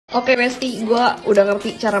Oke Besti, gue udah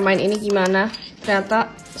ngerti cara main ini gimana.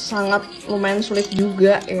 Ternyata sangat lumayan sulit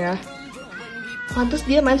juga ya. Pantes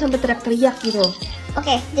dia main sampai teriak-teriak gitu loh.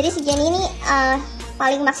 Oke, jadi si Jennie ini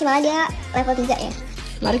paling maksimal dia level 3 ya.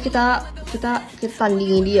 Mari kita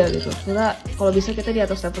tandingi dia gitu. Kita kalau bisa kita di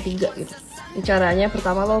atas level 3 gitu. Ini caranya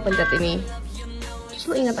pertama lo pencet ini.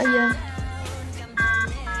 Terus lo ingat aja.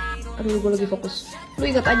 Aduh, gue lagi fokus. Lo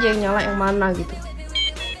ingat aja yang nyala yang mana gitu.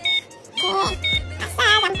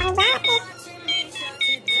 Gampang banget nih.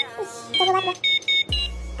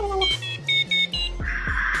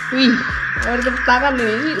 Wih, kalau ditepuk tangan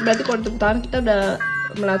nih, ini berarti kalau ditepuk tangan kita udah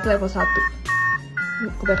melewati level 1.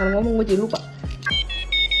 Kebanyakan ngomong gue jadi lupa.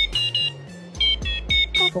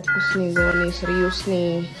 Fokus nih gue nih, serius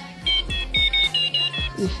nih.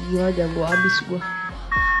 Ih gila, jago abis gue.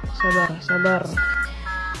 Sabar.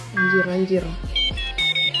 Anjir.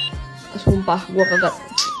 Sumpah gue kagak.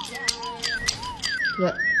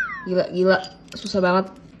 Gila. Susah banget.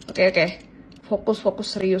 Oke. Fokus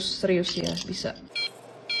serius ya, bisa.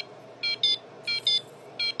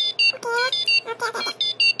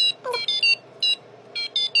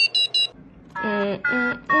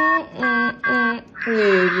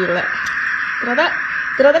 Wih, gila.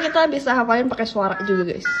 Ternyata kita bisa hafalin pakai suara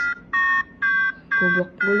juga, guys.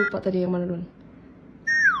 Goblok, gue lupa tadi yang mana dulu.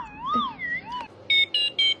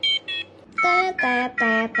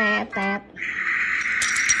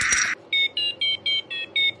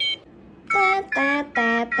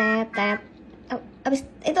 Abis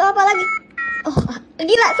itu apa lagi? Oh,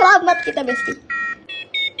 gila, selamat kita Besti.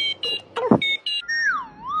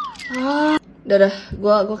 Udah,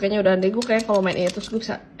 gue kayaknya udah deh. Gue kayak kalau main ini terus gue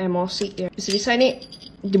bisa emosi ya. Bisa ini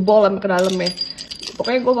jebol sampai ke dalam ya.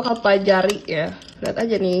 Pokoknya gue bakal pelajari ya. Lihat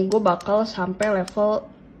aja nih, gue bakal sampai level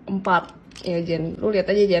 4 ya Jen. Lu lihat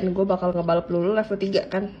aja Jen, gue bakal ngebalap dulu level 3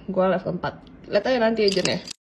 kan. Gue level 4. Lihat aja nanti ya Jen ya.